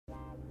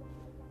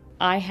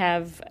I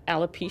have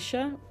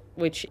alopecia,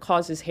 which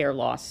causes hair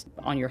loss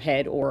on your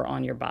head or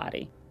on your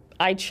body.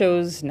 I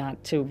chose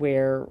not to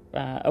wear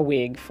a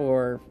wig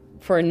for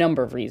a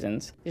number of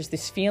reasons. There's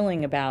this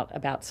feeling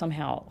about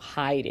somehow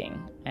hiding,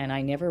 and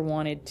I never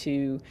wanted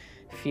to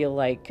feel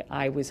like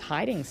I was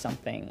hiding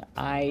something.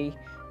 I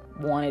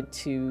wanted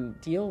to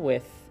deal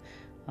with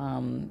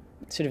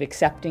sort of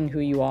accepting who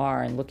you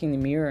are and looking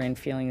in the mirror and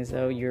feeling as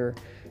though you're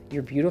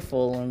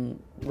beautiful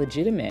and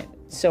legitimate.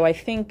 So I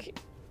think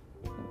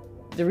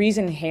the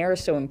reason hair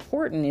is so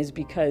important is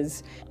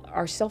because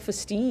our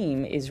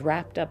self-esteem is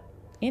wrapped up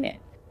in it.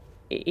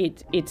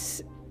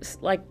 It's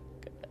like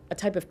a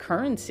type of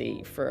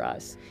currency for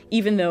us,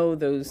 even though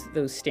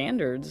those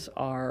standards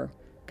are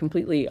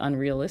completely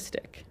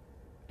unrealistic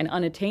and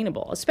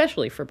unattainable,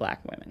 especially for Black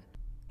women.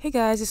 Hey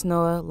guys, it's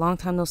Noah, long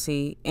time no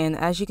see, and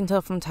as you can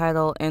tell from the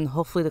title and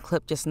hopefully the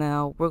clip just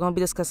now, we're going to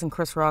be discussing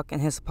Chris Rock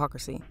and his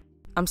hypocrisy.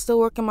 I'm still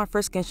working my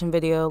first Genshin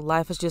video,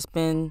 life has just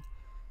been...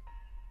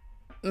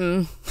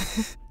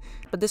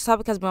 But this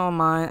topic has been on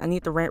my mind. I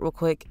need to rant real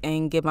quick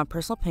and give my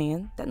personal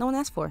opinion that no one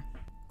asked for.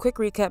 Quick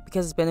recap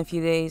because it's been a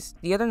few days.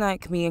 The other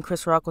night, comedian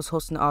Chris Rock was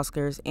hosting the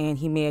Oscars and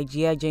he made a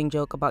G.I. Jane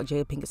joke about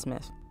Jada Pinkett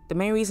Smith. The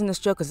main reason this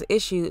joke is an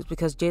issue is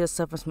because Jada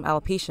suffers from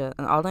alopecia,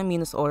 an autoimmune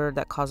disorder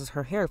that causes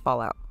her hair to fall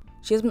out.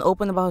 She has been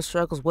open about her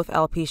struggles with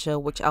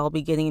alopecia, which I'll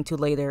be getting into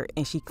later,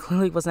 and she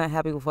clearly was not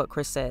happy with what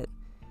Chris said.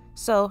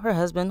 So, her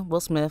husband, Will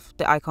Smith,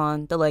 the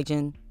icon, the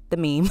legend, the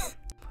meme,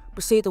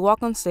 proceeded to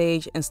walk on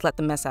stage and slap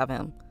the mess out of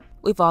him.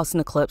 We've all seen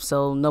the clip,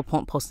 so no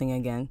point posting it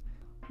again.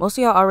 Most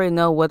of y'all already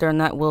know whether or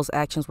not Will's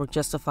actions were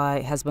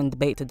justified has been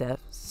debated to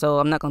death, so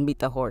I'm not going to beat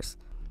that horse.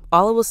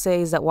 All I will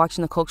say is that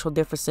watching the cultural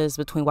differences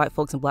between white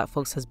folks and Black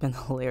folks has been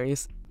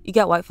hilarious. You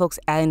got white folks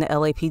adding the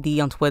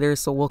LAPD on Twitter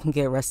so Will can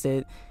get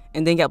arrested,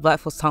 and then you got Black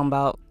folks talking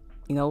about,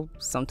 you know,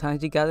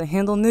 sometimes you gotta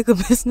handle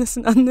nigga business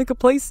in un-nigga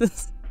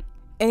places.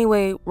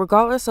 Anyway,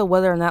 regardless of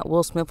whether or not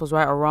Will Smith was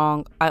right or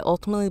wrong, I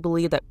ultimately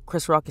believe that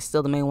Chris Rock is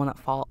still the main one at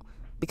fault.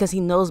 Because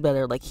he knows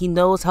better, like he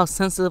knows how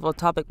sensitive a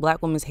topic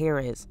Black women's hair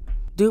is.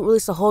 Dude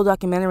released a whole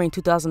documentary in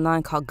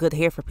 2009 called Good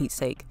Hair, for Pete's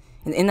sake.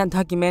 And in that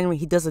documentary,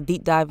 he does a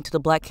deep dive into the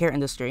Black hair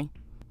industry.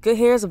 Good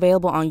Hair is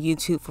available on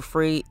YouTube for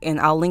free, and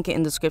I'll link it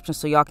in the description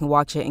so y'all can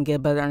watch it and get a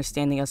better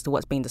understanding as to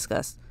what's being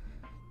discussed.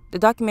 The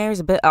documentary is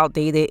a bit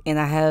outdated, and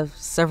I have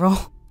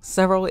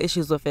several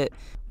issues with it,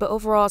 but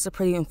overall it's a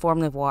pretty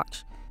informative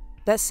watch.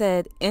 That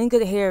said, in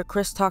Good Hair,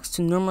 Chris talks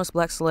to numerous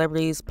Black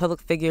celebrities,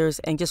 public figures,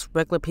 and just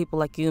regular people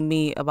like you and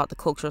me about the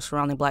culture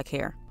surrounding Black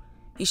hair.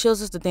 He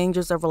shows us the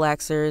dangers of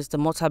relaxers, the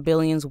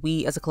multi-billions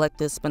we as a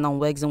collective spend on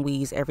wigs and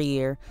weaves every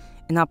year,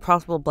 and how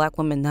profitable Black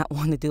women not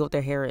wanting to deal with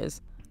their hair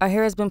is. Our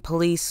hair has been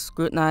policed,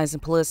 scrutinized,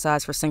 and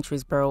politicized for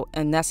centuries, bro,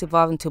 and that's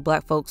evolved into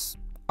Black folks'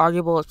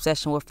 arguable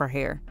obsession with our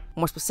hair.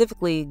 More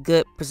specifically,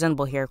 good,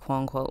 presentable hair,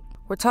 quote-unquote.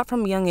 We're taught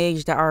from a young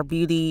age that our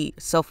beauty,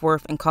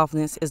 self-worth, and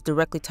confidence is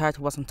directly tied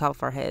to what's on top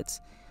of our heads.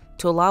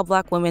 To a lot of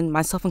Black women,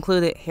 myself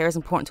included, hair is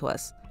important to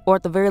us, or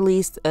at the very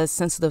least, a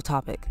sensitive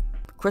topic.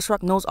 Chris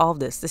Rock knows all of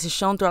this. This is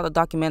shown throughout the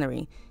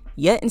documentary.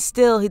 Yet and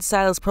still, he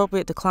decided it was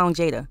appropriate to clown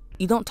Jada.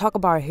 You don't talk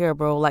about our hair,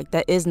 bro, like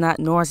that is not,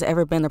 nor has it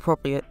ever been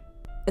appropriate.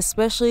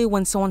 Especially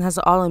when someone has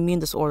an autoimmune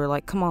disorder,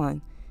 like, come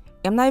on.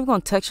 I'm not even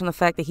going to touch on the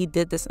fact that he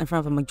did this in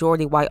front of a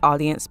majority white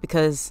audience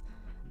because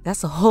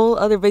that's a whole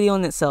other video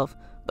in itself.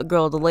 But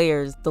girl, the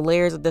layers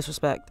of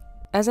disrespect.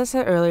 As I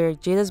said earlier,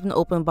 Jada's been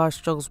open about her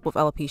struggles with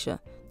alopecia,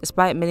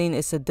 despite admitting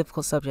it's a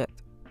difficult subject.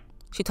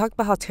 She talked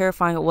about how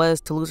terrifying it was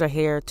to lose her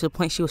hair to the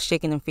point she was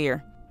shaking in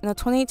fear. In a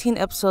 2018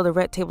 episode of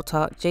Red Table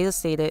Talk, Jada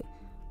stated,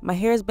 "My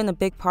hair has been a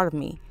big part of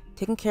me.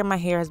 Taking care of my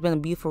hair has been a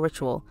beautiful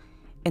ritual.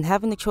 And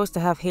having the choice to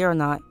have hair or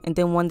not, and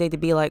then one day to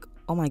be like,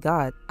 oh my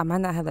god, I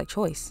might not have that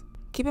choice."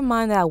 Keep in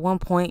mind that at one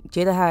point,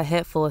 Jada had a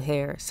head full of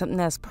hair, something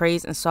that's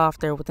praised and sought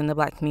after within the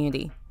Black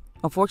community.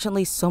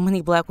 Unfortunately, so many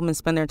Black women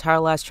spend their entire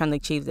lives trying to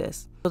achieve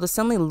this. So to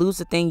suddenly lose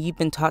the thing you've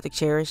been taught to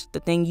cherish,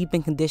 the thing you've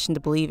been conditioned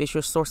to believe is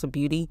your source of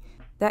beauty,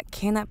 that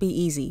cannot be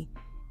easy.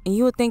 And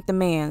you would think the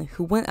man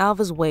who went out of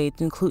his way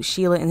to include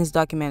Sheila in his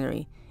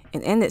documentary,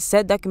 and ended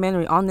said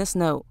documentary on this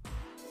note.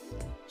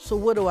 So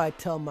what do I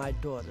tell my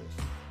daughters?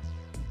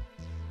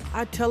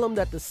 I tell them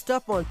that the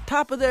stuff on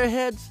top of their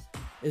heads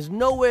is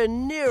nowhere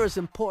near as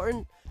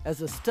important as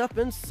the stuff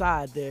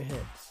inside their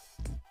heads.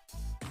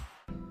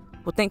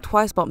 Will think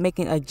twice about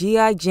making a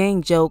G.I.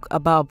 Jane joke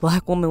about a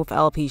Black woman with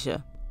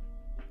alopecia.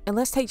 And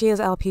let's take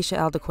Jada's alopecia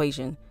out of the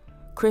equation.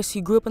 Chris,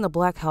 you grew up in a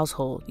Black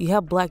household. You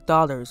have Black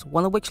daughters,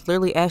 one of which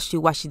literally asked you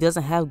why she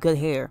doesn't have good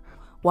hair.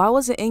 Why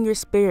was it in your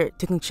spirit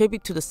to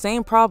contribute to the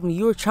same problem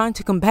you were trying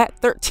to combat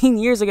 13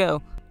 years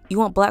ago? You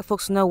want Black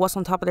folks to know what's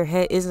on top of their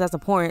head isn't as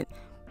important.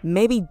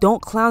 Maybe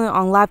don't clown it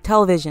on live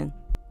television.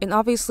 And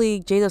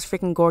obviously, Jada's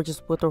freaking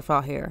gorgeous with or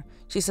without hair.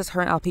 She says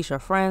her and alopecia are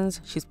friends.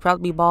 She's proud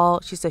to be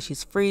bald. She says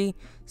she's free.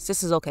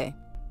 Sis is okay.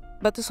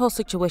 But this whole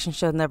situation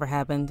should have never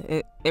happened.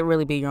 It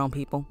really be your own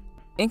people.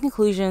 In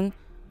conclusion,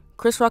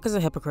 Chris Rock is a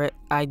hypocrite.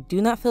 I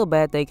do not feel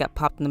bad that he got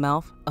popped in the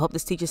mouth. I hope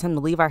this teaches him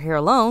to leave our hair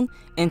alone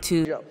and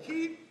to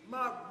keep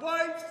my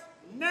wife's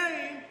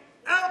name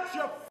out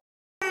your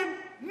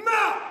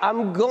mouth.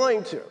 I'm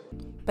going to.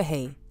 But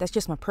hey, that's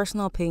just my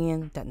personal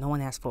opinion that no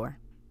one asked for.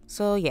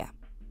 So yeah,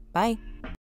 bye.